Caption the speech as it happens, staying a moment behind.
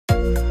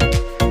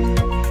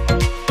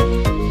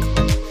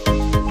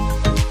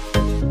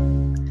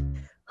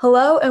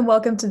Hello and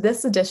welcome to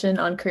this edition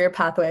on Career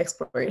Pathway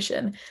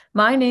Exploration.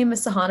 My name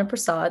is Sahana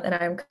Prasad and I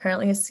am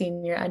currently a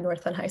senior at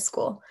North Penn High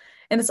School.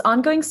 In this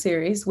ongoing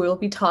series, we will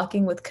be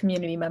talking with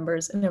community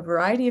members in a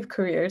variety of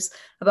careers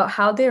about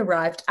how they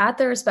arrived at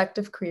their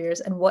respective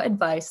careers and what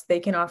advice they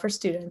can offer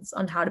students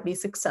on how to be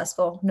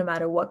successful no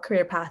matter what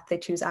career path they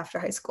choose after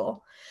high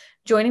school.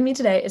 Joining me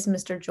today is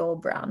Mr. Joel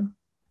Brown.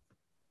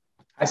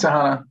 Hi,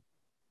 Sahana.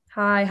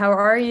 Hi, how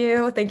are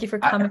you? Thank you for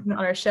coming on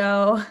our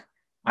show.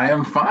 I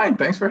am fine.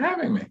 Thanks for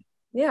having me.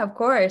 Yeah, of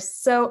course.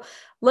 So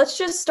let's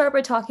just start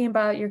by talking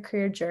about your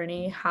career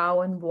journey.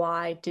 How and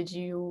why did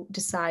you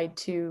decide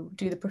to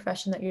do the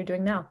profession that you're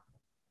doing now?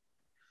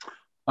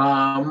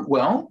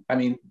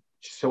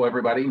 So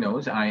everybody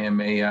knows I am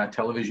a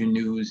television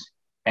news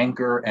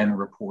anchor and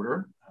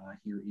reporter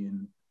here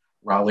in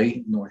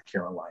Raleigh, North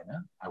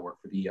Carolina. I work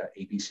for the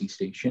ABC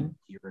station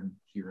here in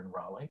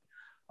Raleigh,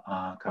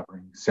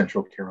 covering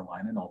Central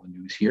Carolina and all the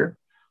news here.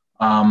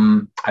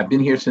 I've been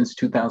here since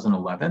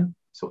 2011.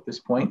 So at this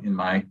point in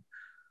my,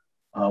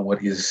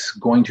 what is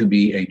going to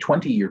be a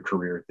 20-year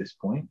career at this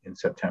point in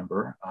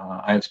September,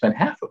 I have spent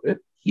half of it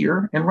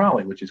here in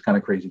Raleigh, which is kind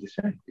of crazy to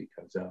say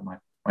because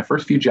my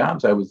first few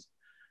jobs, I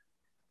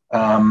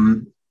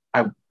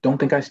don't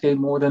think I stayed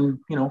more than,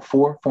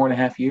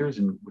 4.5 years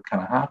and would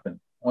kind of hop and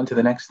on to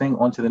the next thing,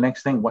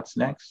 what's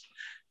next?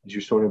 As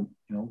you're sort of,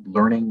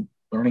 learning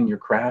your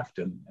craft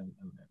and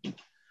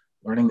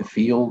learning the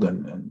field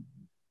and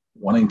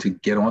wanting to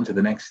get on to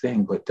the next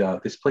thing. But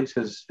this place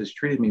has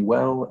treated me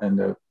well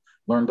and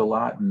learned a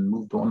lot and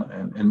moved on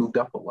and moved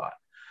up a lot.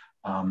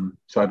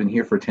 So I've been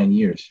here for 10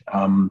 years.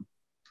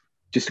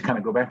 Just to kind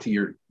of go back to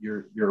your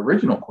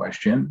original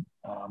question,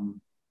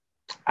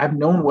 I've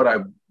known what I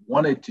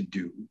wanted to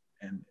do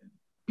and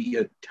be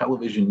a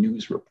television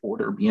news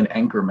reporter, be an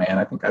anchor man.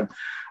 I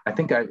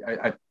think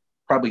I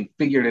probably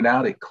figured it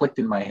out. It clicked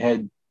in my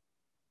head,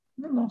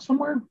 I don't know,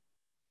 somewhere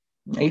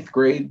in 8th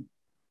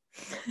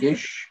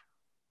grade-ish.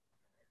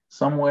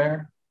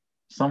 Somewhere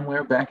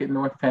back at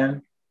North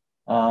Penn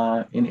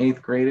in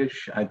 8th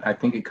grade-ish. I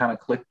think it kind of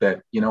clicked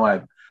that,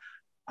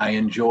 I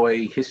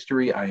enjoy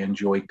history. I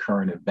enjoy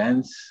current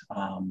events.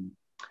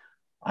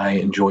 I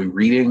enjoy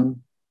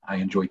reading. I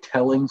enjoy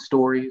telling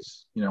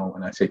stories.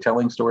 When I say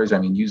telling stories, I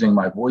mean using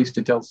my voice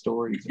to tell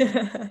stories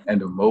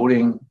and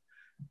emoting.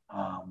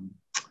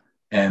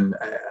 And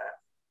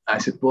I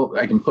said, well,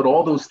 I can put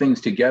all those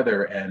things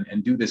together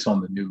and do this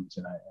on the news.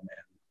 And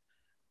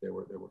there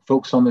were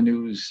folks on the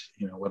news,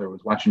 whether it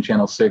was watching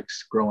Channel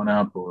 6 growing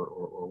up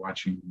or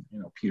watching,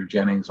 Peter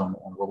Jennings on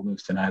World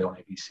News Tonight on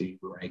ABC.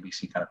 We were an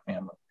ABC kind of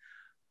family.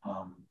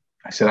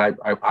 I said,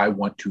 I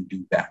want to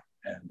do that.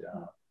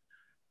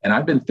 And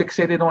I've been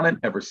fixated on it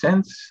ever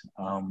since.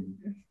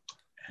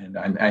 And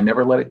I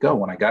never let it go.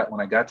 When I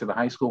got to the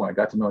high school, when I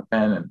got to North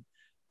Penn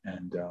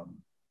and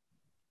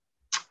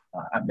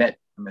I met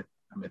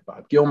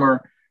Bob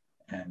Gilmer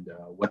and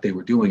what they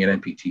were doing at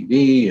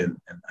NPTV, and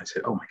I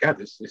said, "Oh my God,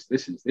 this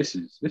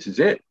is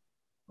it.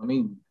 I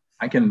mean,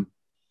 I can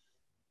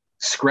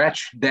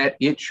scratch that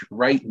itch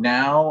right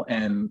now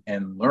and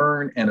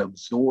learn and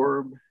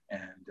absorb."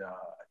 And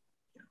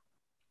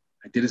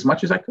I did as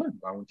much as I could,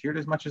 volunteered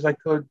as much as I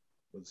could,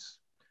 was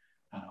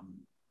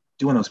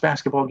doing those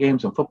basketball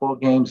games and football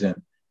games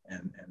and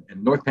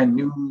North Penn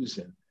News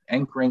and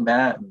anchoring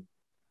that. And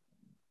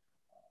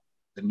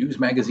the news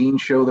magazine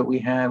show that we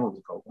had, what was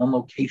it called, On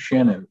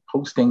Location, and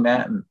posting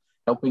that and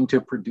helping to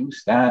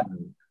produce that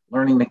and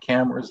learning the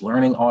cameras,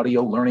 learning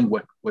audio, learning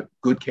what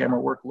good camera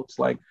work looks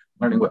like,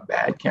 learning what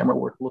bad camera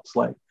work looks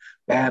like,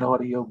 bad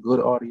audio, good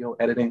audio,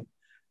 editing,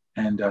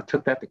 and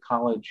took that to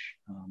college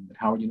at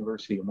Howard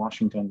University in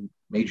Washington,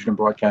 majored in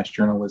broadcast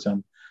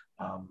journalism.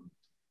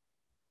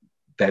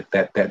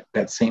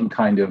 That same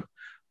kind of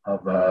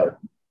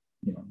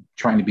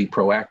trying to be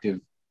proactive,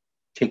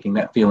 taking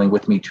that feeling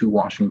with me to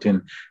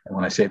Washington. And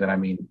when I say that, I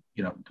mean,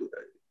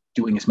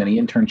 doing as many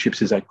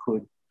internships as I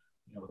could,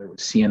 whether it was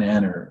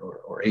CNN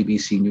or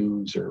ABC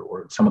News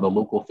or some of the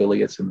local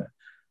affiliates in the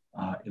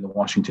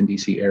Washington,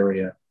 D.C.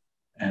 area.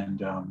 And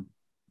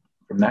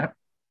from that,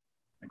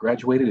 I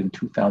graduated in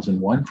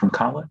 2001 from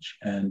college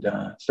and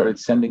started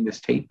sending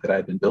this tape that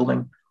I'd been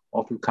building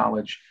all through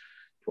college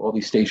to all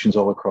these stations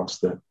all across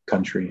the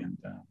country. And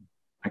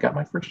I got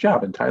my first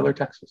job in Tyler,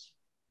 Texas.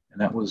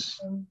 And that was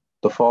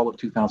the fall of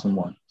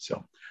 2001.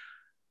 So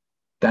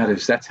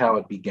that's how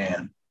it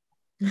began.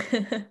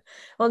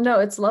 Well, no,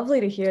 it's lovely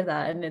to hear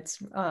that. And it's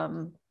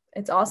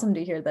awesome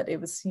to hear that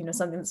it was,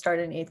 something that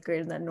started in 8th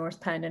grade and that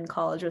North Penn and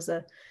college was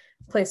a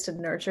place to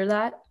nurture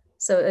that.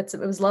 So it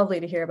was lovely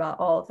to hear about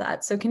all of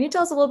that. So can you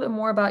tell us a little bit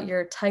more about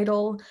your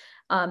title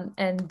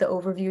and the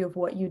overview of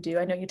what you do?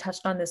 I know you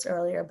touched on this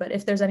earlier, but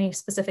if there's any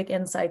specific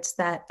insights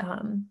that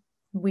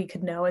we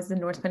could know as the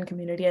North Penn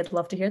community, I'd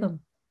love to hear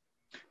them.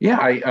 Yeah,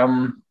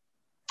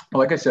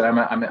 like I said,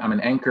 I'm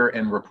an anchor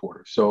and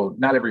reporter. So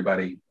not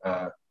everybody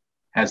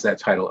has that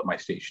title at my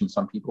station.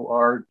 Some people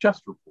are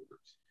just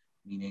reporters,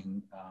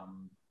 meaning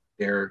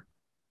they're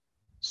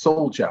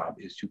sole job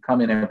is to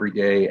come in every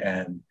day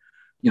and,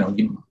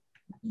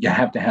 you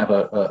have to have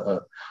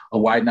a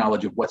wide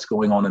knowledge of what's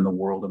going on in the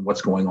world and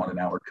what's going on in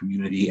our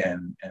community.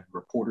 And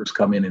reporters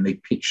come in and they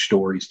pitch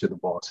stories to the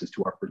bosses,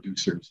 to our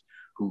producers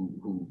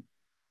who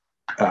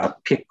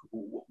pick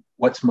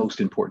what's most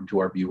important to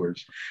our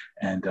viewers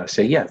and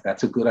say, yes,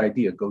 that's a good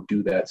idea. Go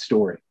do that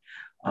story.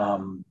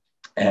 And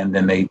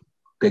then they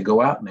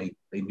go out and they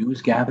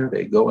news gather,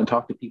 they go and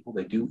talk to people,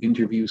 they do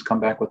interviews, come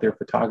back with their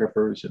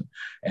photographers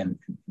and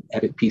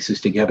edit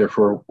pieces together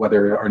for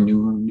whether our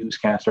new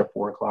newscast or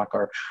 4 o'clock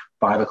or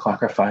 5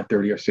 o'clock or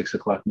 5:30 or 6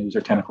 o'clock news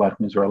or 10 o'clock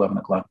news or 11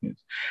 o'clock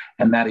news.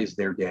 And that is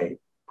their day,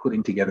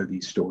 putting together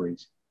these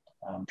stories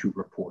to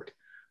report.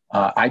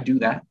 I do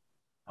that,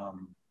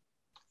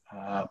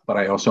 but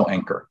I also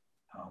anchor.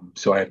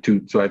 So I have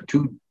two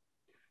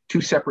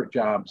separate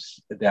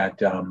jobs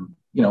that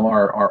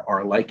are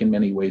alike in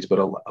many ways, but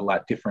a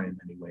lot different in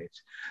many ways.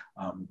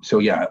 So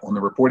yeah, on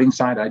the reporting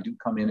side, I do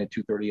come in at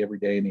 2:30 every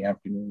day in the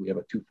afternoon. We have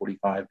a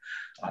 2:45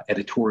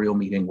 editorial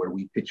meeting where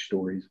we pitch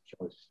stories, which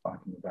I was just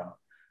talking about.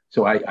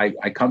 So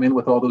I come in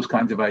with all those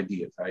kinds of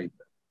ideas.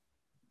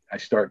 I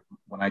start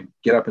when I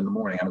get up in the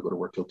morning. I don't go to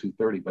work till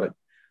 2:30, but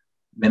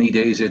many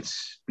days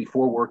it's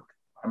before work.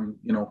 I'm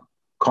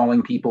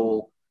calling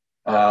people,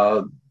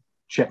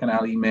 checking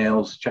out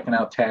emails, checking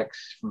out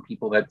texts from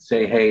people that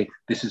say, hey,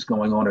 this is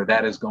going on or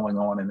that is going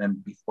on. And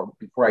then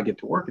before I get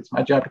to work, it's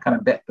my job to kind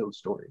of vet those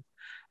stories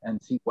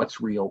and see what's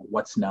real,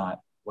 what's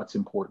not, what's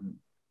important,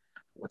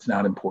 what's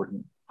not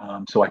important.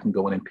 So I can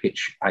go in and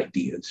pitch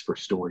ideas for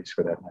stories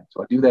for that night.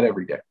 So I do that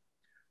every day.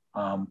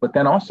 But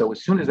then also,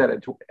 as soon as that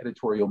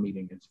editorial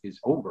meeting is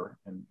over,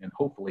 and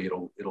hopefully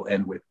it'll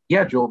end with,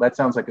 yeah, Joel, that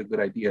sounds like a good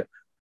idea.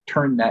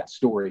 Turn that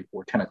story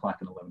for 10 o'clock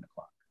and 11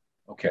 o'clock.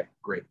 Okay,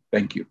 great.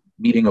 Thank you.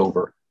 Meeting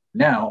over.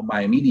 Now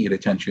my immediate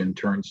attention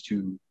turns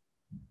to,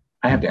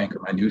 I have to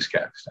anchor my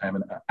newscast. I have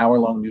an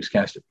hour-long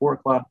newscast at 4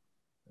 o'clock,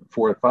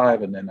 4 to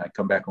 5, and then I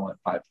come back on at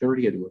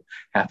 5:30. I do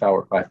a half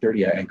hour at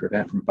 5:30. I anchor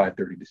that from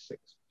 5:30 to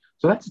 6.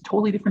 So that's a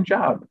totally different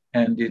job.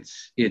 And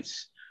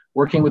it's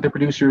working with the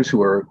producers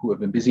who have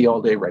been busy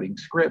all day writing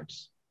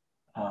scripts.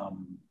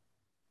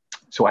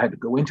 So I had to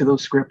go into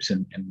those scripts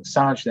and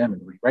massage them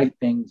and rewrite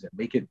things and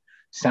make it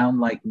sound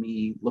like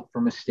me, look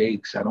for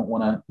mistakes. I don't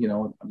want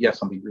to,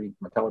 yes, I'll be reading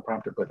from a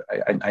teleprompter, but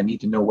I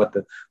need to know what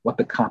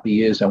the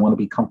copy is. I want to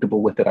be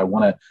comfortable with it. I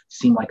want to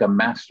seem like a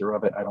master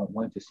of it. I don't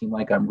want it to seem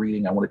like I'm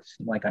reading. I want it to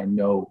seem like I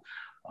know.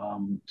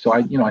 So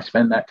I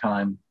spend that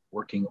time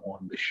working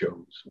on the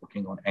shows,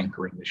 working on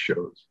anchoring the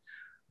shows.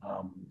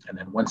 And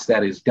then once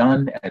that is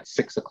done at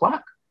 6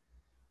 o'clock,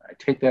 I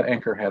take that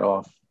anchor hat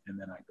off and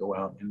then I go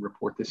out and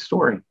report this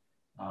story.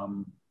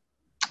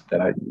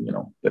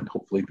 That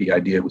hopefully the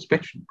idea was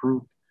pitched and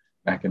proved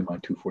back in my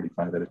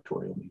 2:45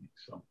 editorial meeting.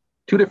 So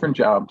 2 different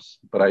jobs,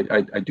 but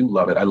I do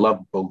love it. I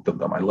love both of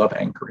them. I love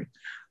anchoring.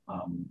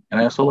 And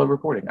I also love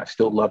reporting. I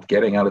still love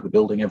getting out of the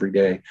building every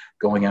day,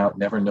 going out,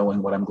 never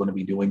knowing what I'm going to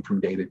be doing from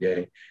day to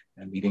day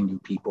and meeting new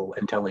people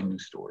and telling new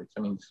stories.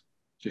 I mean,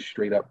 just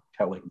straight up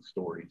telling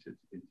stories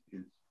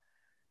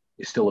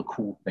is still a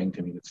cool thing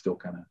to me. That still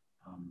kind of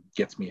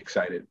gets me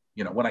excited.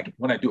 When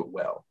I do it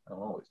well. I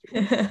don't always do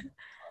it well.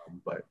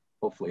 But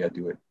hopefully I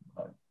do it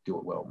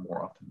well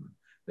more often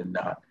than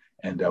not.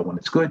 And when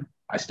it's good,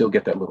 I still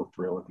get that little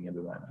thrill at the end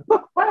of the night.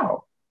 Look,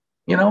 wow,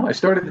 I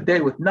started the day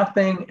with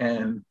nothing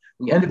and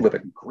we ended with a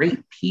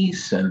great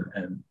piece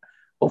and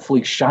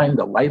hopefully shined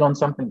the light on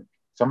something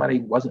somebody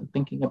wasn't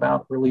thinking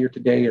about earlier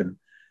today.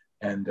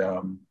 And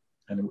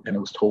it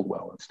was told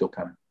well. It still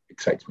kind of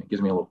excites me,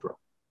 gives me a little thrill.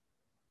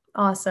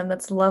 Awesome.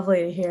 That's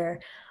lovely to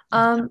hear.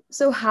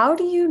 So how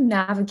do you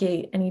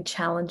navigate any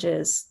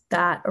challenges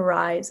that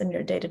arise in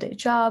your day-to-day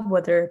job,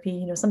 whether it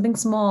be, something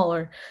small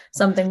or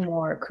something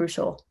more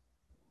crucial?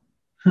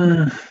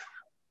 I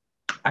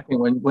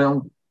think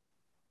when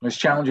there's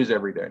challenges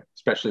every day,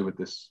 especially with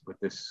this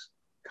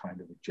kind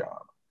of a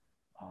job.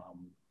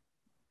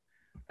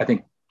 I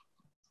think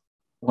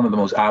one of the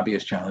most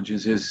obvious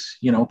challenges is,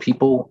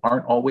 people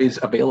aren't always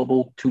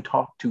available to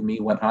talk to me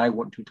when I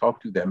want to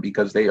talk to them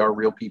because they are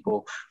real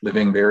people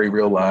living very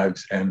real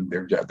lives. And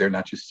they're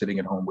not just sitting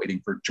at home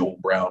waiting for Joel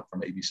Brown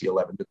from ABC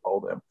 11 to call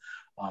them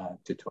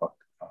to talk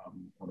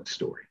on a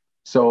story.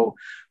 So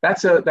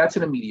that's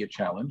an immediate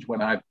challenge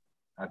when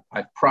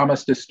I've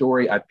promised a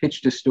story, I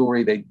pitched a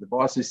story, the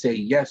bosses say,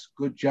 yes,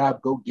 good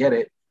job, go get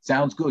it.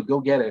 Sounds good, go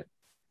get it.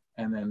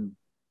 And then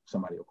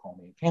somebody will call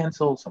me and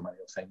cancel. Somebody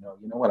will say, no,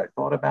 you know what? I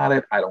thought about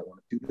it. I don't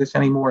want to do this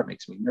anymore. It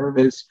makes me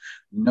nervous.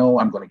 No,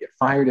 I'm going to get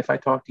fired if I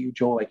talk to you,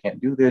 Joel. I can't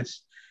do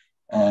this.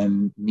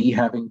 And me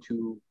having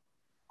to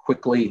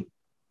quickly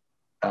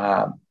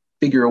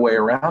figure a way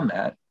around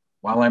that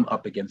while I'm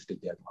up against a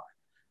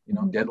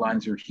deadline.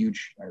 Deadlines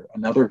are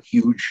another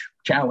huge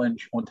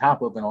challenge on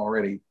top of an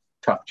already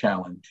tough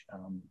challenge.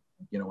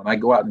 When I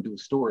go out and do a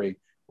story,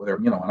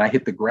 and I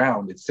hit the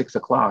ground at 6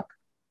 o'clock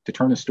to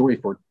turn a story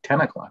for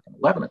 10 o'clock and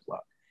 11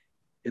 o'clock,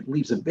 it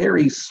leaves a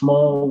very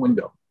small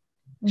window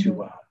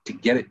to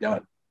get it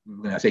done.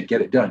 When I say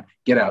get it done,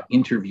 get out,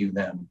 interview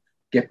them,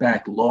 get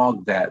back,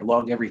 log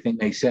everything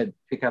they said,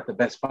 pick out the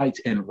best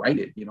fights and write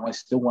it. You know, I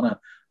still want to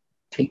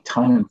take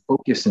time and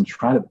focus and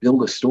try to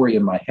build a story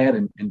in my head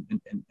and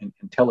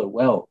tell it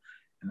well.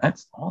 And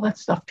that's all that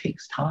stuff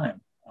takes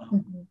time.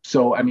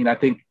 So, I mean, I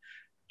think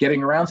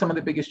getting around some of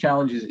the biggest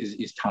challenges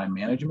is time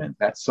management.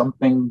 That's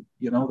something,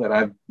 you know, that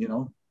I've, you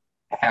know,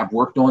 have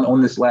worked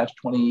on this last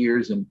 20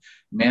 years, and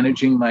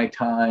managing my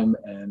time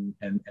and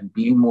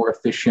being more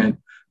efficient,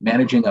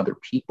 managing other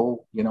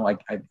people. You know, I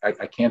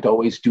can't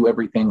always do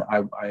everything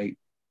I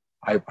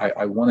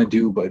want to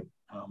do, but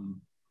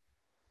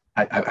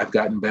I've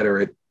gotten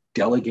better at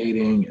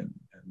delegating and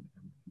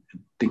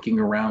thinking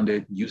around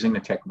it, using the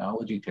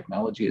technology.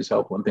 Technology has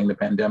helped. One thing the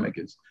pandemic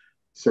has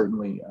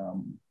certainly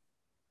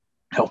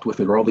helped with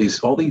it. All these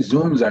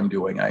Zooms I'm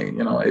doing,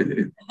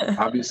 it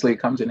obviously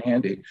it comes in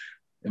handy.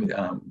 And,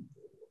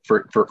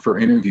 for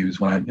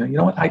interviews when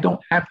I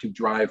don't have to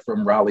drive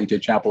from Raleigh to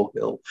Chapel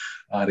Hill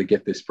to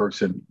get this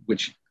person,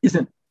 which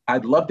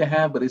I'd love to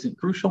have, but isn't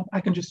crucial.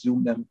 I can just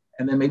Zoom them,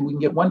 and then maybe we can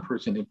get one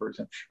person in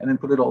person and then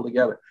put it all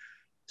together.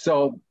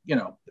 So, you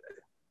know,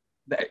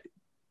 that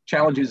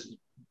challenges,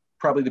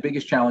 probably the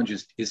biggest challenge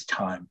is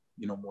time,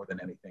 you know, more than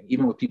anything,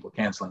 even with people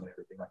canceling and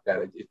everything like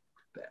that.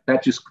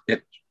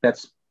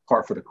 That's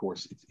par for the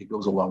course. It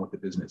goes along with the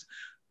business,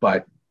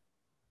 but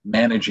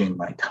managing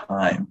my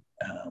time,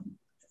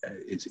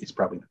 it's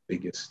probably the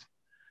biggest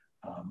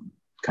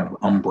kind of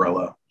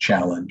umbrella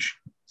challenge.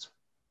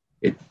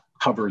 It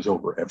hovers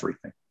over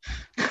everything.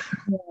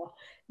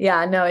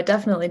 Yeah, no, it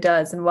definitely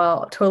does. And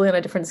while totally on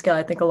a different scale,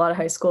 I think a lot of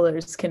high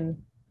schoolers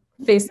can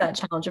face that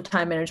challenge of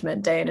time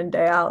management day in and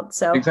day out.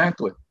 So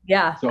exactly.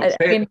 Yeah. So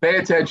pay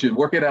attention,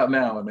 work it out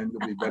now, and then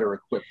you'll be better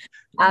equipped.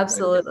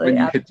 Absolutely. When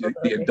you hit the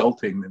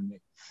adulting than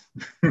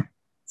me.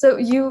 So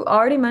you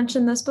already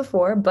mentioned this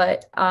before,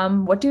 but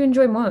what do you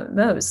enjoy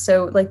most?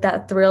 So like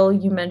that thrill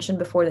you mentioned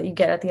before that you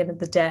get at the end of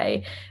the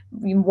day,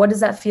 what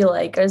does that feel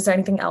like? Or is there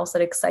anything else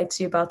that excites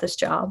you about this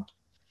job?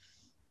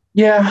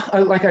 Yeah,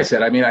 like I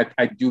said, I mean,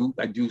 I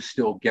do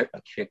still get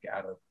a kick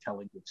out of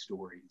telling good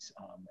stories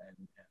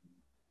and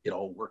it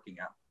all working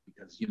out,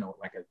 because, you know,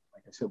 like I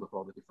said, with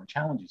all the different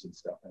challenges and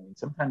stuff, I mean,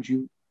 sometimes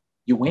you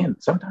win,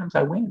 sometimes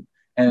I win,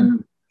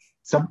 and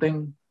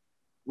something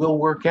will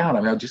work out.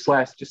 I mean, just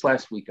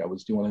last week I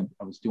was doing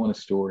a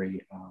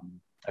story.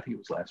 I think it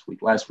was last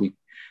week. Last week,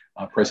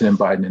 President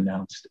Biden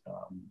announced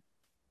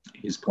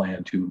his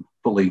plan to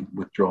fully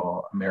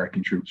withdraw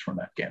American troops from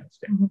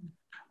Afghanistan.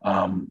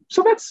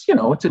 So that's, you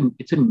know,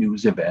 it's a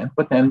news event,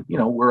 but then, you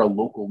know, we're a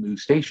local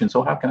news station,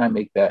 so how can I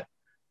make that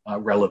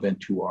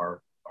relevant to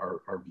our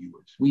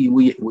viewers?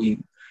 We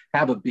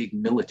have a big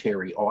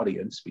military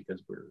audience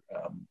because we're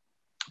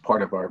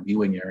part of our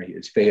viewing area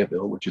is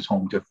Fayetteville, which is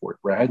home to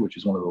Fort Bragg, which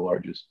is one of the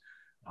largest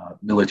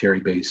military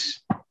base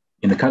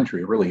in the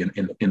country, really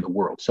in the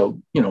world.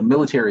 So, you know,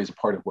 military is a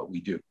part of what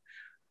we do.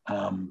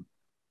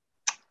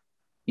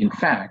 In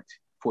fact,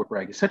 Fort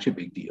Bragg is such a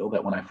big deal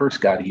that when I first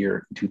got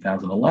here in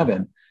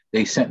 2011,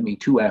 they sent me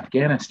to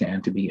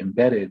Afghanistan to be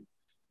embedded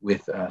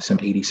with some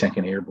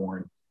 82nd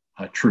Airborne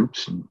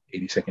troops, and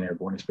 82nd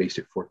Airborne is based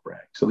at Fort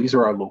Bragg. So these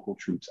are our local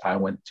troops. I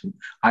went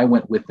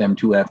with them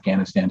to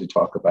Afghanistan to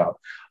talk about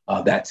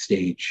that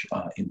stage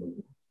in the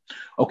war.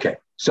 Okay,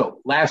 so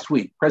last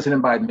week,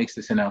 President Biden makes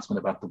this announcement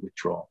about the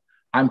withdrawal.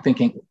 I'm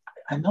thinking,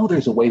 I know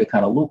there's a way to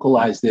kind of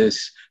localize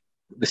this.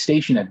 The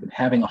station had been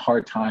having a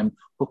hard time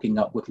hooking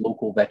up with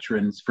local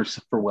veterans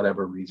for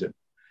whatever reason.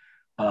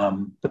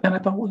 But then I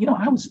thought, well, you know,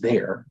 I was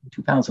there in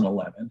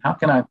 2011. How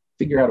can I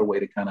figure out a way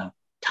to kind of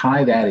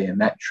tie that in,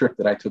 that trip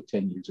that I took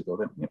 10 years ago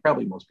that, you know,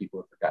 probably most people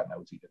have forgotten I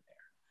was even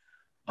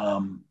there.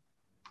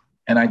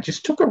 And I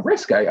just took a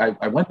risk.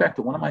 I went back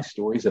to one of my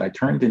stories that I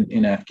turned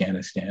in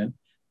Afghanistan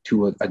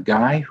to a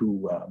guy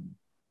who,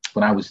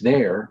 when I was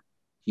there,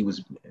 he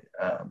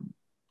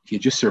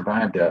had just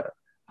survived a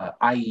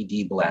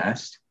IED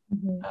blast,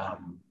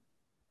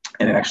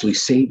 and it actually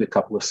saved a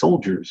couple of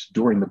soldiers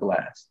during the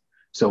blast.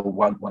 So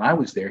when I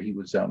was there, he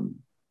was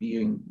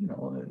being, you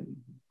know,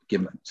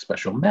 given a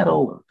special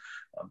medal,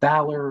 of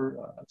valor,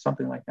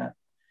 something like that.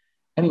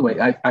 Anyway,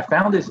 I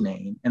found his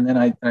name, and then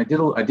I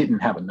didn't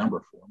have a number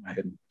for him. I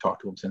hadn't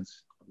talked to him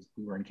since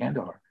we were in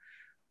Kandahar.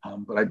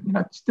 But I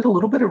just did a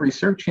little bit of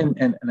research, and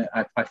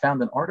I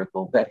found an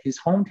article that his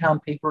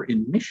hometown paper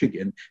in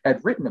Michigan had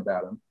written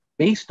about him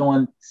based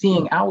on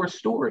seeing our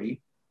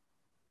story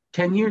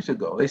 10 years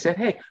ago. They said,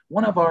 hey,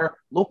 one of our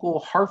local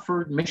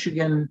Hartford,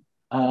 Michigan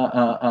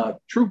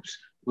troops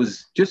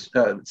was just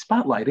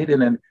spotlighted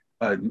in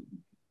an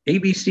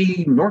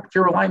ABC North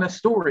Carolina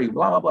story,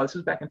 blah, blah, blah. This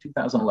was back in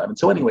 2011.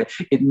 So anyway,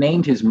 it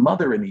named his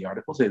mother in the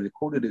article. So they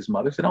quoted his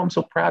mother, said, oh, I'm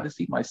so proud to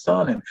see my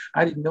son. And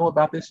I didn't know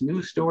about this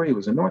news story. It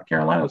was in North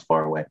Carolina. It was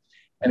far away.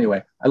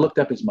 Anyway, I looked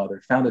up his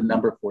mother, found a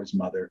number for his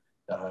mother.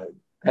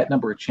 That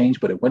number had changed,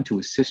 but it went to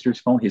his sister's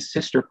phone. His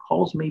sister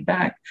calls me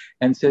back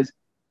and says,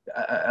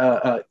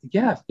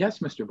 yes,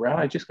 Mr. Brown,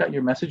 I just got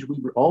your message. We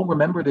all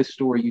remember this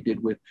story you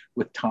did with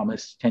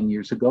Thomas 10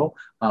 years ago.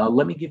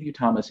 Let me give you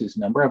Thomas's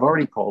number. I've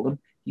already called him.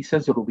 He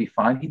says it'll be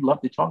fine. He'd love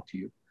to talk to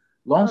you.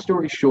 Long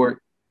story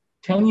short,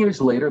 10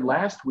 years later,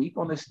 last week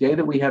on this day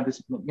that we have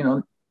this,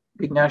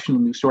 big national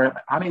news story,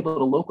 I'm able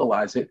to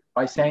localize it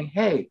by saying,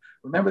 hey,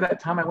 remember that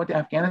time I went to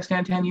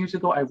Afghanistan 10 years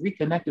ago? I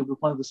reconnected with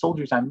one of the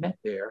soldiers I met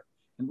there,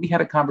 and we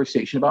had a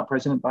conversation about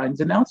President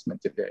Biden's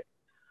announcement today.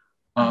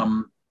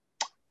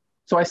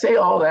 So I say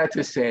all that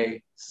to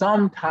say,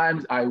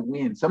 sometimes I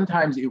win.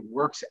 Sometimes it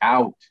works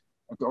out.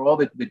 After all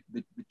the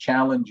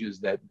challenges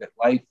that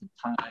life and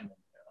time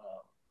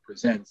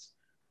presents,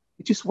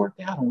 it just worked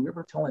out. And we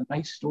were telling a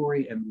nice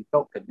story, and we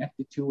felt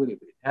connected to it. It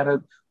had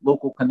a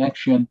local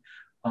connection.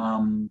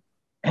 And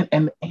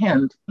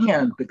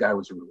the guy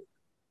was really,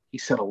 he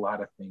said a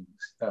lot of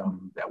things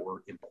that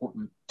were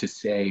important to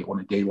say on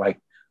a day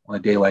like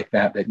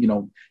that, that, you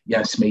know,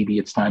 yes, maybe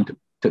it's time to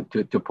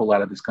pull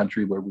out of this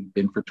country where we've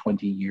been for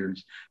 20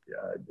 years.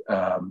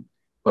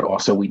 But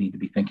also we need to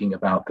be thinking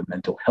about the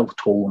mental health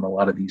toll on a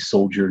lot of these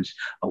soldiers.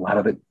 A lot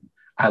of it,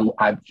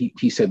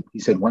 he said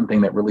one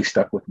thing that really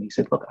stuck with me. He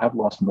said, look, I've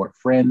lost more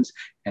friends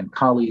and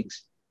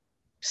colleagues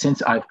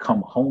since I've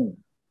come home,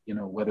 you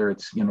know, whether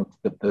it's, you know,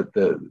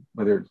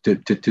 whether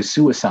to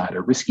suicide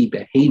or risky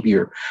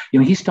behavior. You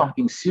know, he's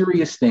talking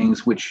serious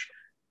things, which,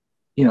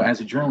 you know,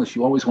 as a journalist,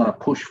 you always want to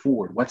push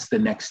forward. What's the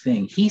next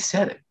thing? He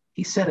said it,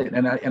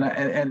 and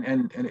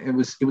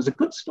it was a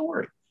good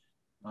story,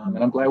 and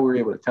I'm glad we were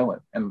able to tell it.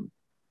 And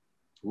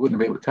we wouldn't have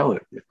been able to tell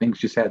it if things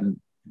just hadn't,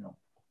 you know,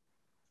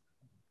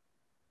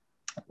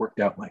 worked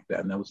out like that.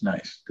 And that was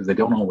nice, because they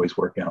don't always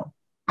work out.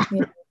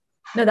 Yeah.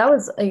 No, that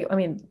was, I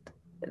mean,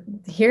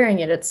 hearing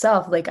it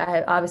itself, like,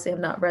 I obviously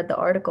have not read the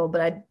article,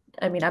 but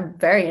I mean, I'm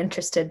very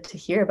interested to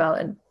hear about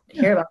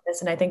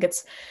this. And I think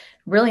it's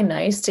really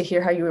nice to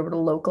hear how you were able to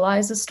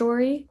localize the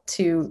story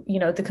to, you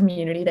know, the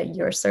community that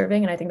you're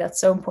serving. And I think that's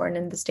so important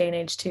in this day and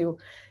age to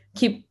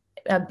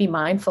be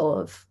mindful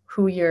of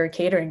who you're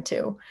catering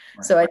to.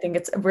 Right. So I think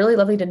it's really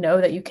lovely to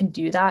know that you can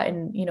do that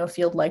in, you know, a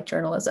field like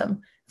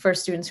journalism for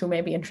students who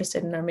may be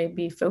interested in or may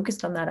be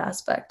focused on that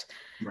aspect.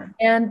 Right.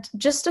 And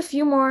just a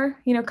few more,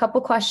 you know,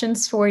 couple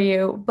questions for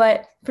you.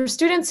 But for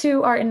students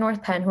who are in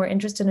North Penn, who are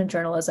interested in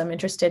journalism,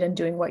 interested in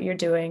doing what you're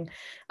doing,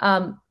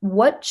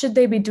 what should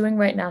they be doing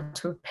right now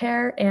to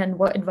prepare, and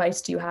what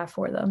advice do you have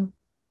for them?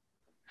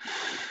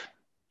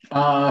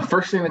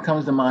 First thing that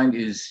comes to mind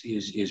is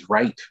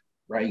write.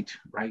 I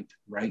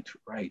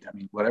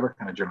mean, whatever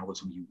kind of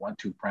journalism you want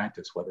to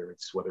practice, whether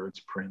it's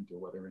print or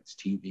whether it's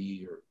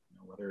TV or, you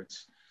know, whether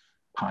it's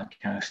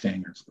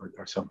podcasting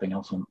or something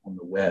else on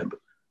the web,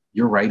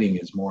 your writing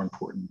is more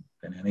important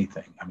than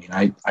anything. I mean,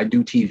 I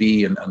do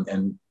TV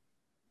and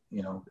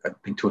you know, I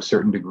think to a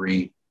certain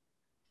degree,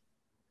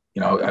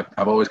 you know,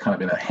 I've always kind of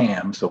been a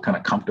ham, so kind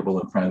of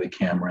comfortable in front of the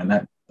camera,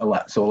 and a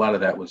lot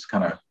of that was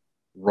kind of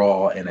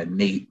raw and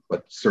innate,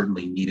 but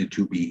certainly needed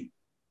to be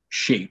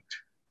shaped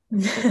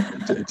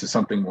into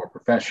something more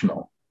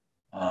professional.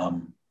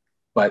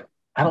 But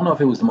I don't know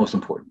if it was the most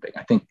important thing.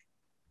 I think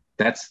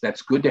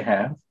that's good to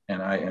have,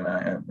 and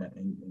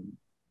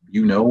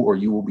you know, or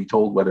you will be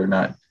told whether or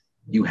not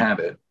you have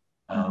it.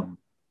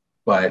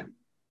 But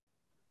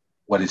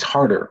what is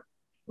harder,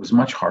 was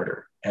much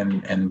harder,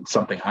 and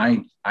something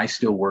I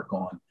still work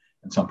on,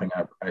 and something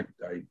I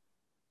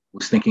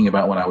was thinking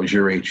about when I was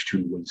your age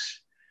too,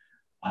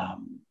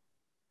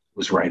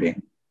 was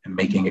writing and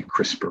making it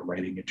crisper,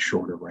 writing it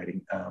shorter,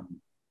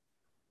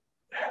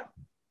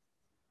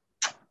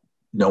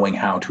 knowing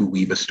how to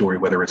weave a story,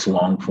 whether it's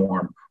long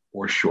form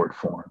or short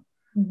form.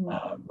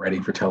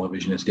 Writing for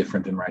television is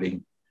different than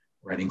writing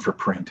for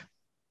print,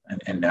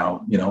 and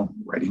now, you know,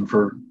 writing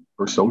for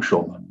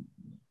social and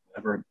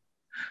whatever,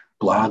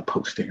 blog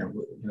posting, or,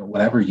 you know,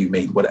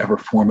 whatever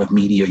form of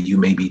media you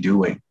may be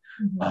doing.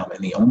 And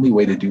the only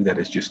way to do that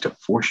is just to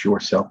force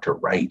yourself to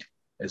write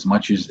as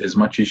much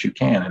as you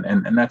can,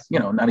 and that's, you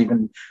know, not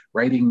even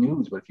writing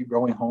news, but if you're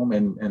going home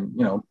and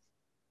you know,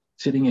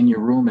 sitting in your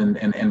room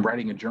and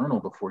writing a journal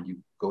before you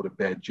go to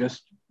bed,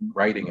 just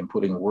writing and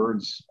putting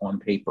words on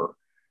paper,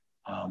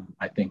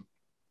 I think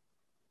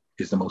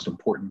is the most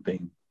important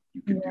thing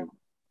you can do,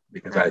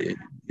 because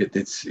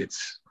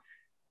it's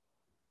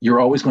you're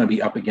always going to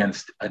be up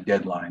against a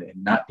deadline,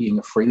 and not being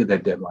afraid of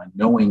that deadline,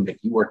 knowing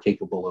that you are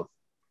capable of,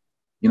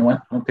 you know what,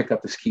 I'm gonna pick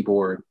up this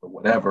keyboard or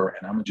whatever,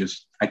 and I'm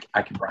just,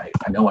 I can write.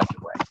 I know I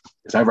can write,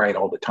 because I write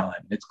all the time,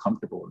 and it's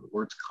comfortable, and the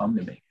words come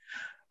to me.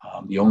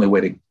 The only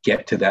way to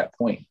get to that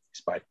point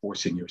is by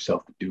forcing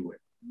yourself to do it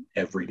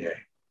every day,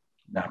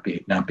 not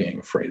being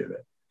afraid of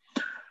it.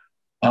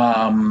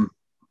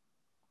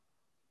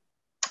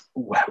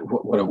 What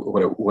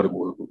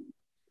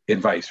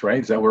advice, right?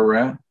 Is that where we're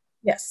at?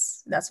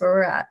 Yes, that's where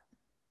we're at.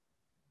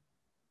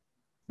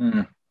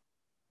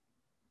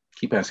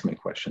 Keep asking me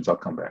questions. I'll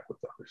come back with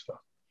the other stuff.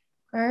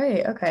 All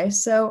right. Okay.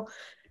 So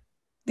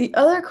the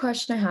other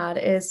question I had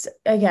is,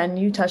 again,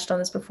 you touched on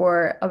this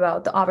before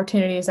about the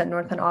opportunities that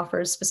North Penn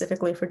offers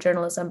specifically for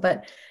journalism,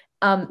 but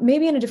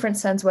maybe in a different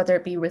sense, whether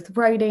it be with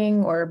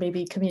writing or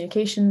maybe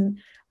communication.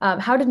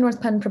 How did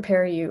North Penn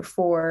prepare you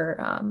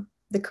for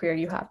the career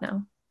you have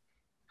now?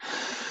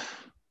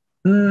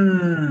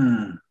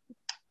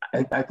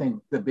 I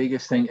think the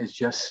biggest thing is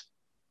just,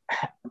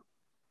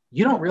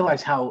 you don't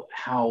realize how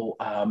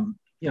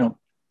you know,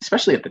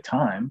 especially at the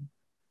time,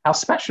 how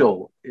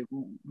special,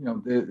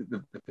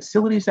 the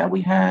facilities that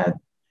we had,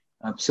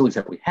 facilities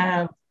that we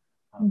have.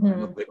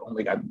 They've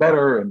only gotten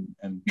better,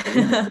 and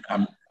believe me,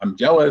 I'm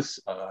jealous.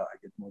 I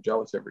get more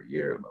jealous every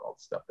year about all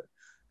the stuff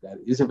that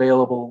is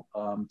available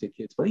to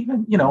kids. But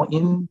even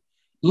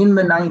in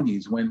the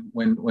 '90s, when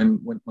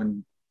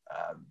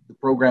the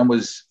program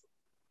was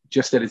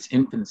just at its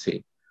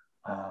infancy,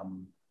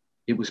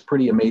 it was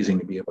pretty amazing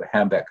to be able to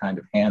have that kind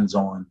of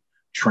hands-on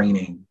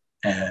training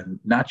and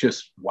not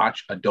just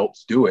watch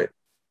adults do it,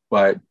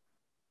 but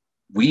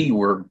it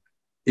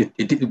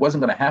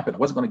wasn't going to happen. It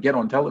wasn't going to get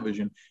on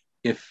television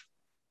if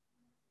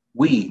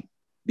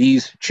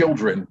these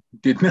children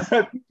did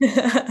not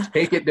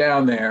take it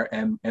down there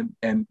and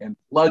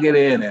plug it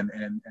in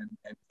and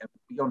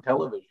be on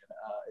television.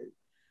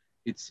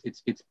 It's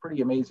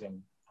pretty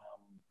amazing.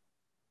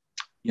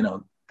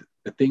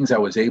 The things I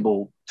was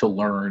able to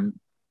learn,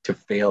 to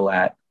fail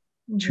at,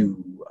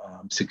 to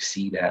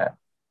succeed at,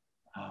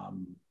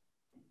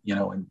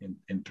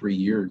 in 3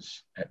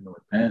 years at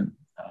North Penn.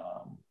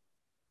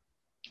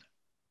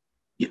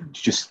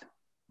 Just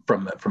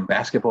from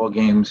basketball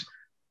games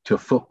to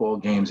football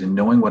games, and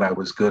knowing what I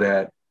was good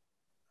at,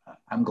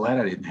 I'm glad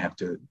I didn't have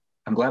to.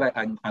 I'm glad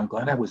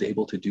I was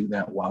able to do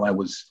that while I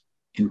was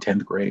in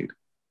 10th grade,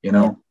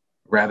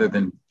 rather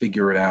than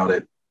figure it out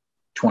at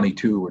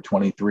 22 or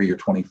 23 or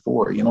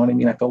 24. You know what I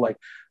mean? I felt like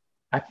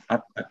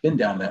I've been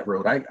down that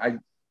road. I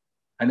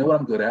know what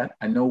I'm good at.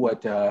 I know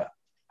what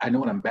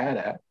I'm bad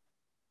at.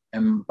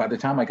 And by the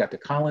time I got to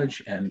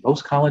college and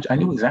post college, I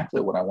knew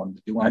exactly what I wanted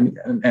to do.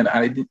 And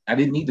I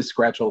didn't need to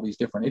scratch all these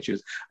different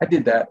itches. I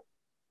did that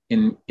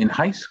in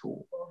high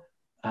school.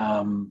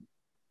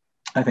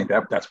 I think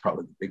that's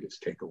probably the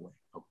biggest takeaway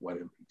of what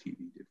NPTV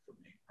did for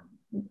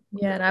me.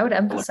 Yeah, and I would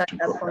emphasize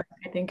that point.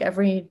 I think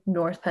every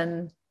North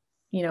Penn,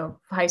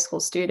 high school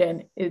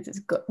student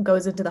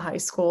goes into the high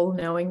school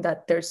knowing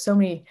that there's so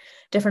many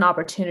different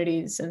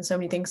opportunities and so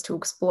many things to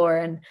explore.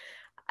 And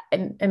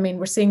I mean,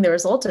 we're seeing the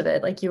result of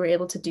it. Like, you were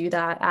able to do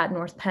that at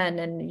North Penn,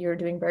 and you're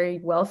doing very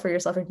well for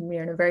yourself.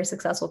 You're in a very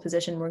successful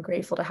position. We're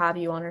grateful to have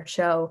you on our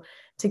show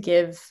to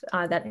give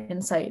that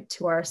insight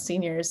to our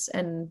seniors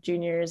and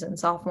juniors and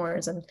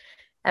sophomores and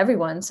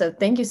everyone. So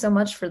thank you so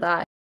much for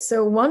that.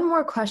 So one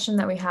more question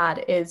that we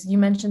had is, you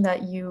mentioned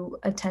that you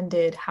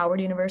attended Howard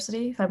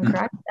University, if I'm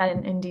correct,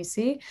 in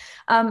DC.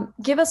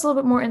 Give us a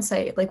little bit more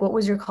insight. Like, what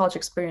was your college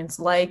experience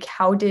like?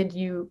 How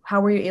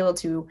were you able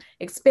to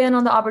expand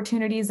on the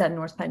opportunities that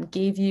North Penn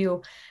gave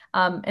you,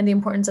 and the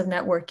importance of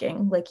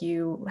networking? Like,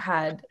 you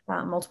had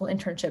multiple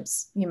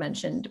internships, you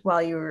mentioned,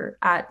 while you were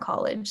at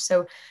college.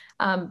 So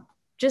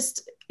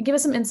just give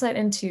us some insight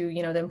into,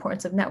 the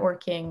importance of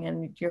networking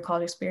and your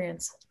college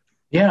experience.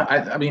 Yeah,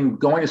 I mean,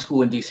 going to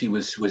school in DC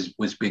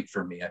was big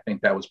for me. I think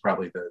that was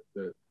probably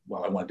I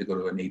wanted to go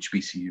to an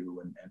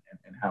HBCU,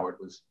 and Howard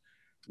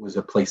was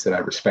a place that I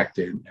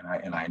respected,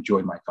 and I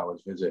enjoyed my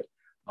college visit.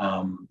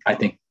 I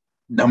think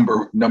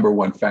number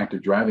one factor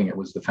driving it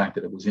was the fact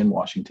that it was in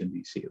Washington,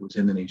 DC. It was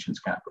in the nation's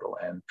capital,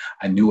 and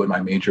I knew what my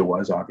major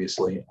was,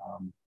 obviously,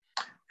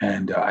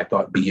 and I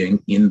thought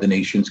being in the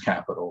nation's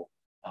capital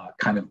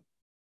kind of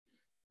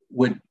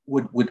would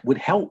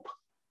help.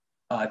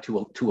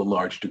 To a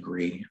large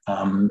degree,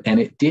 and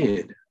it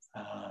did.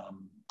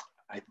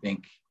 I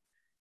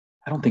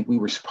don't think we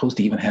were supposed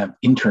to even have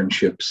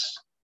internships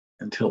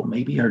until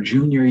maybe our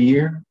junior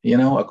year.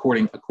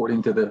 According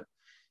to the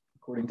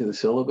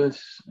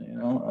syllabus.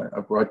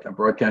 A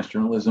broadcast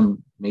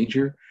journalism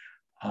major,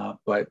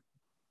 but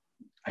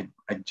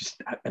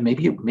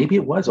maybe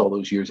it was all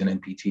those years in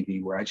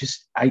NPTV where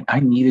I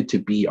needed to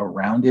be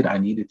around it. I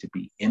needed to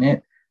be in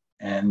it,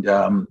 and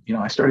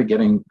I started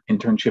getting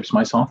internships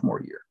my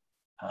sophomore year.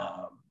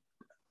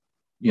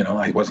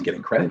 I wasn't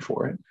getting credit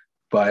for it,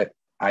 but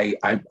I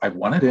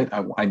wanted it.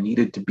 I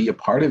needed to be a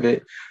part of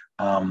it.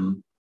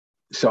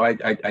 So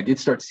I did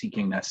start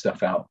seeking that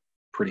stuff out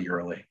pretty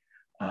early.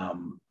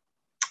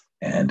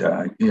 And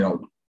I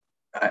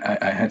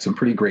had some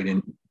pretty great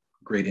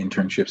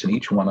internships in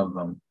each one of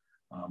them,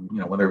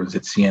 whether it was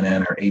at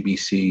CNN or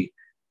ABC,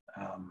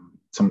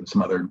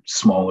 some other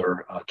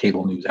smaller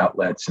cable news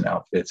outlets and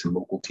outfits and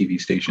local TV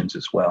stations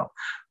as well.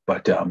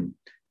 But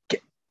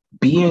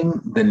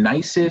being the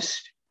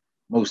nicest,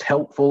 most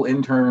helpful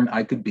intern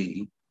I could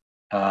be,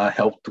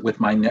 helped with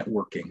my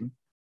networking.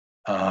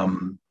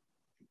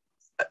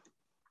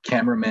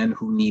 Cameramen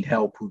who need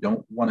help, who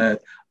don't want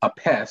a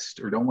pest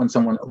or don't want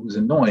someone who's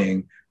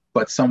annoying,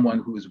 but someone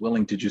who is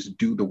willing to just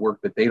do the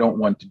work that they don't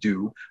want to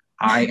do.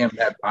 I am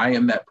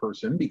that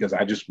person, because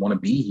I just want to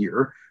be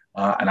here,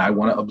 and I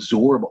want to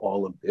absorb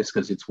all of this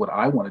because it's what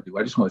I want to do.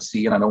 I just want to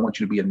see it. I don't want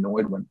you to be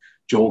annoyed when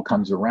Joel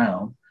comes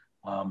around.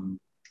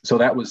 So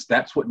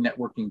that's what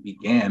networking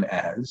began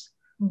as.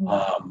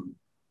 Mm-hmm.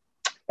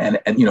 And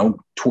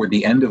toward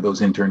the end of those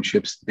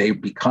internships,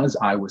 because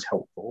I was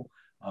helpful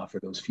for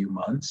those few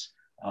months,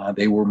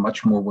 they were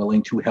much more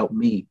willing to help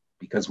me,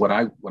 because what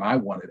I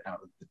wanted out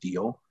of the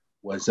deal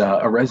was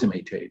a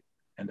resume tape.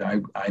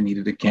 And I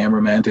needed a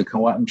cameraman to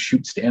go out and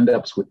shoot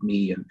stand-ups with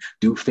me and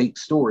do fake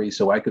stories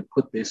so I could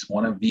put this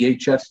on a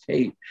VHS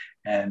tape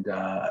and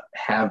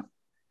have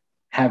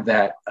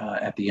that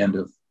at the end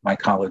of my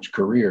college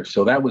career.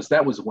 So that was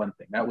one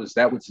thing. That was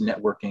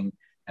networking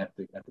at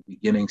the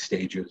beginning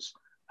stages.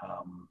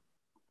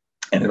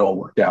 And it all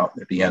worked out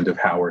at the end of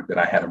Howard that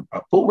I had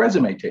a full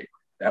resume tape.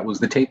 That was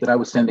the tape that I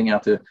was sending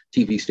out to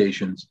TV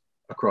stations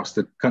across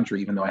the country,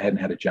 even though I hadn't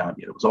had a job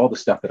yet. It was all the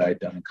stuff that I had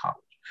done in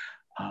college.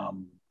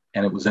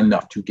 And it was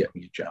enough to get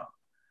me a job.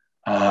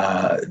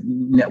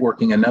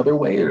 Networking another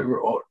way,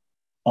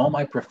 all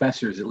my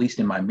professors, at least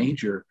in my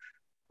major,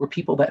 were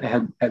people that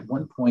had at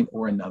one point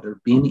or another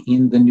been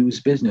in the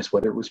news business,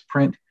 whether it was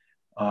print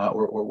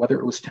or whether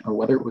it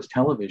was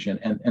television.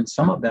 And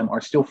some of them are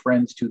still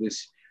friends to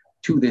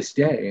this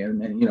day.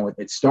 And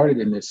it started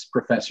in this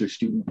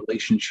professor-student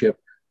relationship,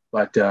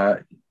 but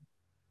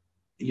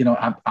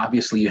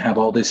obviously you have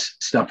all this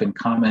stuff in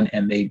common,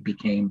 and they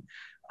became,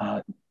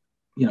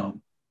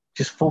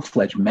 just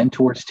full-fledged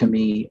mentors to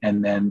me.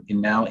 And then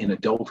now in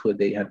adulthood,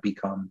 they have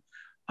become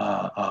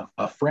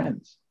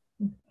friends.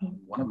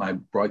 One of my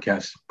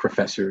broadcast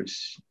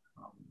professors,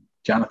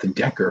 Jonathan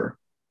Decker,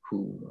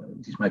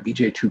 he's my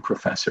BJ2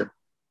 professor.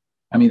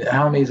 I mean,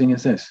 how amazing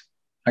is this?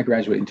 I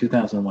graduated in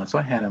 2001, so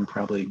I had him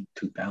probably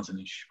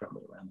 2000-ish,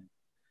 probably around there.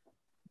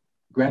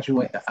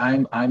 Graduate.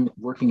 I'm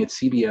working at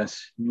CBS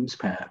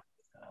NewsPath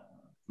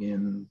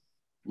in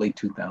late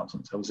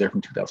 2000s. I was there from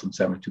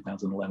 2007 to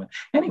 2011.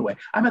 Anyway,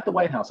 I'm at the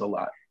White House a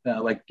lot,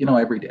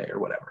 every day or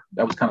whatever.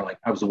 That was kind of like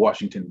I was a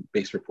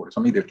Washington-based reporter,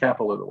 so I'm either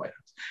Capitol or the White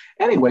House.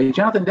 Anyway,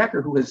 Jonathan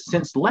Decker, who has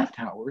since left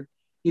Howard,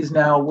 is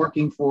now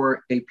working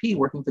for AP,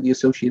 working for the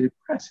Associated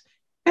Press.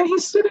 And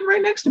he's sitting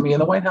right next to me in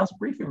the White House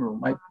briefing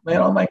room,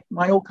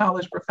 my old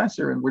college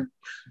professor, and we're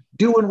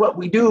doing what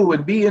we do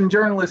and being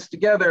journalists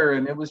together.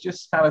 And it was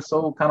just kind of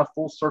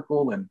full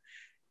circle and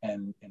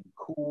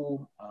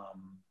cool.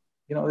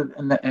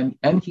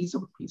 And he's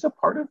a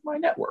part of my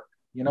network,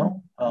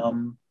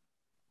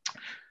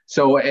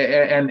 So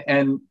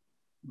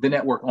the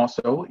network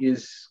also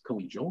is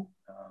collegial.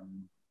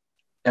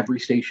 Every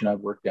station I've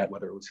worked at,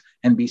 whether it was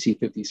NBC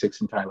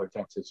 56 in Tyler,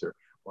 Texas,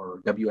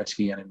 or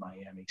WSVN in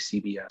Miami,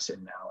 CBS,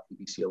 and now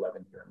ABC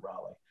 11 here in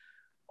Raleigh,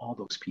 all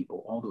those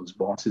people, all those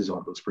bosses,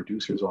 all those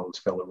producers, all those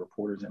fellow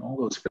reporters, and all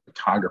those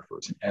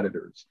photographers and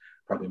editors,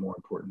 probably more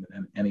important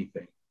than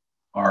anything,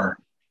 are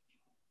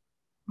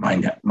my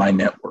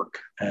network.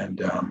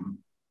 And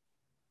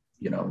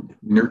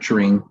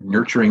nurturing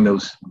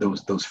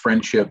those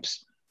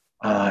friendships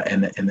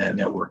and that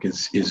network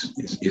is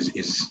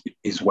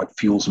what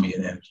fuels me,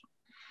 and it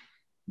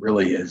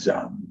really is.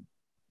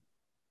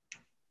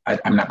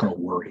 I'm not going to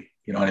worry.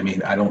 You know what I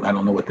mean? I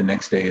don't know what the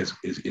next day is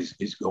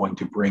going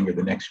to bring, or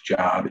the next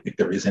job. If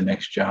there is a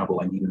next job,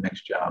 well, I need a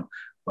next job.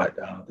 But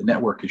the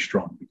network is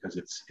strong because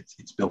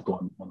it's built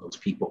on those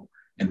people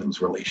and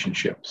those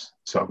relationships.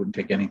 So I wouldn't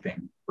take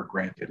anything for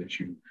granted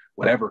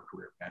whatever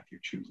career path you're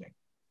choosing.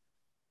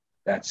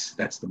 That's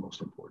the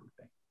most important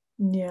thing.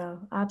 Yeah,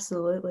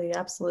 absolutely.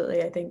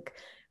 Absolutely. I think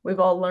we've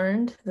all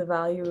learned the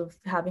value of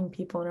having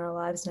people in our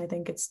lives. And I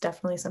think it's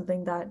definitely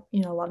something that,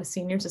 a lot of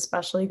seniors,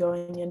 especially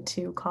going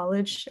into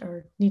college,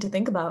 or need to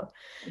think about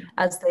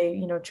as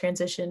they,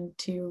 transition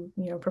to,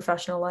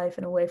 professional life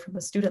and away from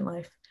the student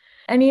life.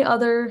 Any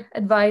other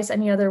advice,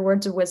 any other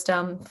words of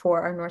wisdom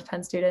for our North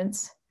Penn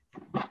students?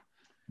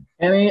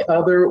 Any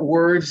other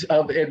words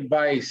of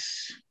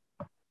advice?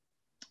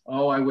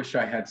 Oh, I wish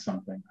I had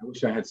something. I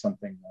wish I had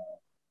something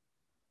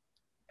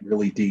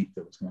really deep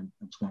that was going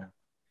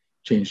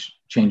to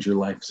change your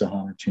life,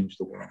 Sahana, change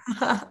the world.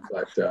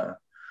 But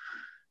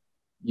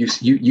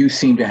you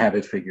seem to have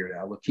it figured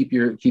out. Well, keep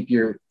your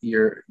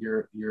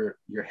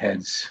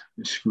heads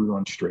screwed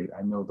on straight.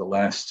 I know the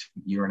last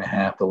year and a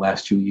half, the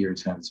last 2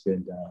 years has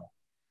been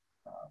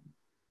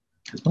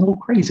a little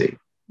crazy.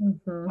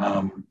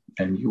 Mm-hmm.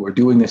 And you are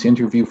doing this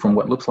interview from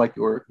what looks like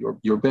your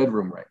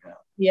bedroom right now.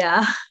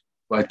 Yeah.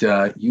 But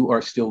you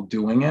are still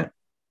doing it,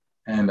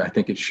 and I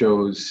think it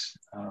shows.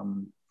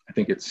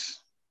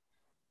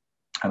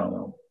 I don't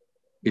know.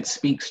 It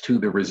speaks to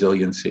the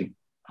resiliency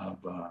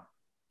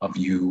of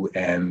you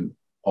and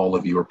all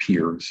of your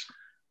peers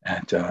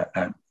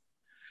that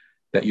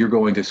you're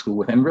going to school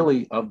with, and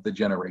really of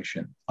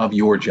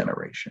your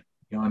generation.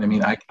 You know what I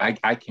mean? I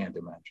can't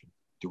imagine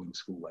doing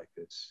school like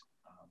this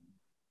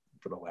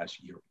for the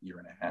last year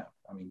and a half.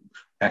 I mean,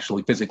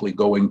 actually physically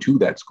going to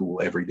that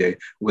school every day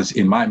was,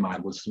 in my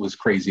mind, was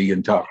crazy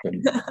and tough.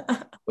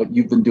 But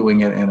you've been doing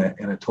it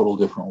in a total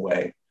different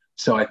way.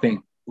 So I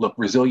think, look,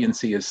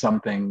 resiliency is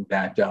something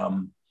that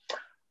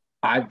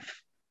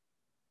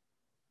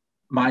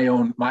my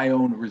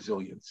own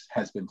resilience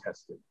has been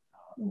tested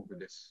over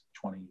this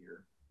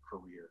 20-year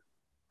career.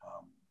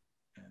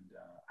 And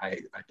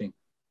I think,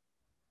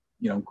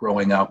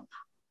 growing up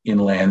in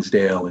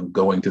Lansdale and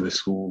going to the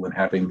school and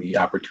having the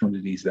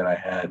opportunities that I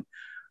had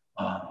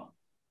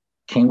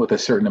came with a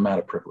certain amount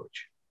of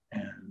privilege.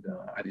 And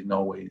I didn't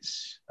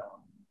always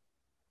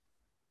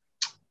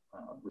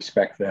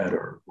respect that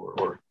or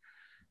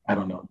I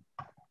don't know.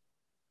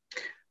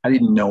 I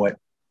didn't know it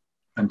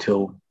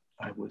until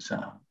I was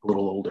a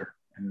little older,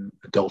 and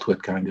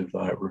adulthood kind of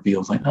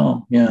reveals like,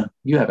 oh yeah,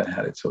 you haven't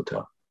had it so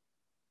tough.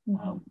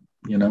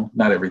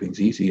 Not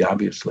everything's easy,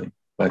 obviously,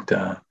 but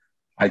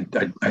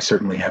I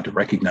certainly have to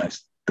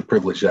recognize the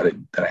privilege that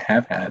I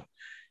have had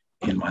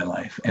in my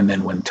life. And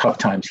then when tough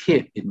times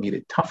hit, it made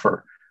it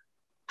tougher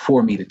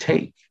for me to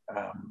take,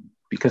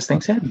 because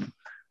things had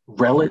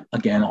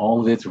again,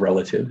 all of it's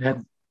relative,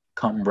 had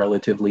come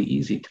relatively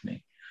easy to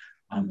me.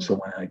 So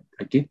when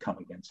I did come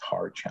against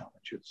hard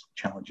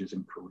challenges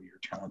in career,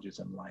 challenges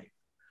in life,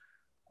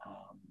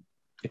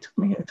 it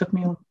took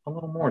me a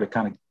little more to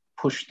kind of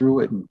push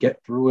through it and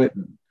get through it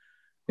and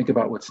think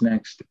about what's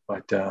next.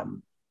 But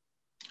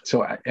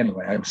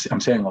anyway, I'm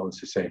saying all this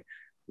to say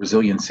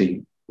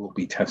resiliency will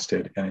be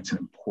tested, and it's an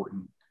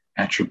important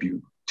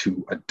attribute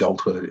to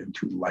adulthood and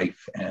to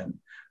life. And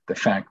the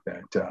fact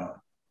that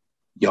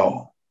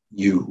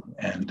you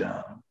and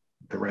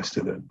the rest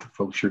of the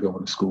folks you're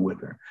going to school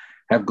with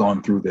have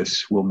gone through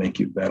this will make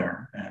you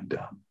better. And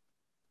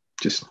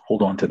just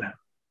hold on to that.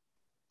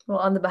 Well,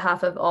 on the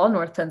behalf of all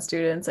North Penn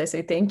students, I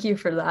say thank you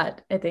for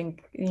that. I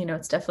think,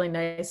 it's definitely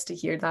nice to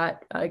hear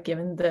that,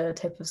 given the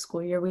type of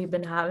school year we've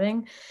been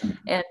having.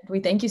 And we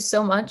thank you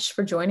so much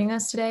for joining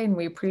us today, and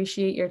we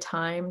appreciate your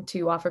time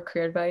to offer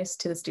career advice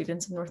to the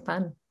students of North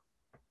Penn.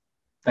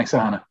 Thanks,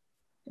 Ahana.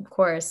 Of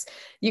course.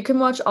 You can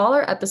watch all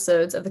our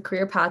episodes of the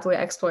Career Pathway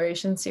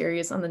Exploration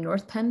series on the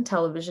North Penn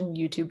Television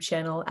YouTube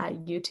channel at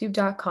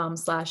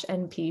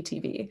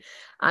youtube.com/NPTV.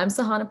 I'm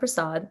Sahana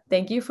Prasad.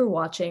 Thank you for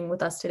watching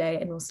with us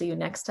today, and we'll see you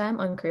next time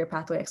on Career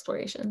Pathway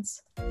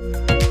Explorations.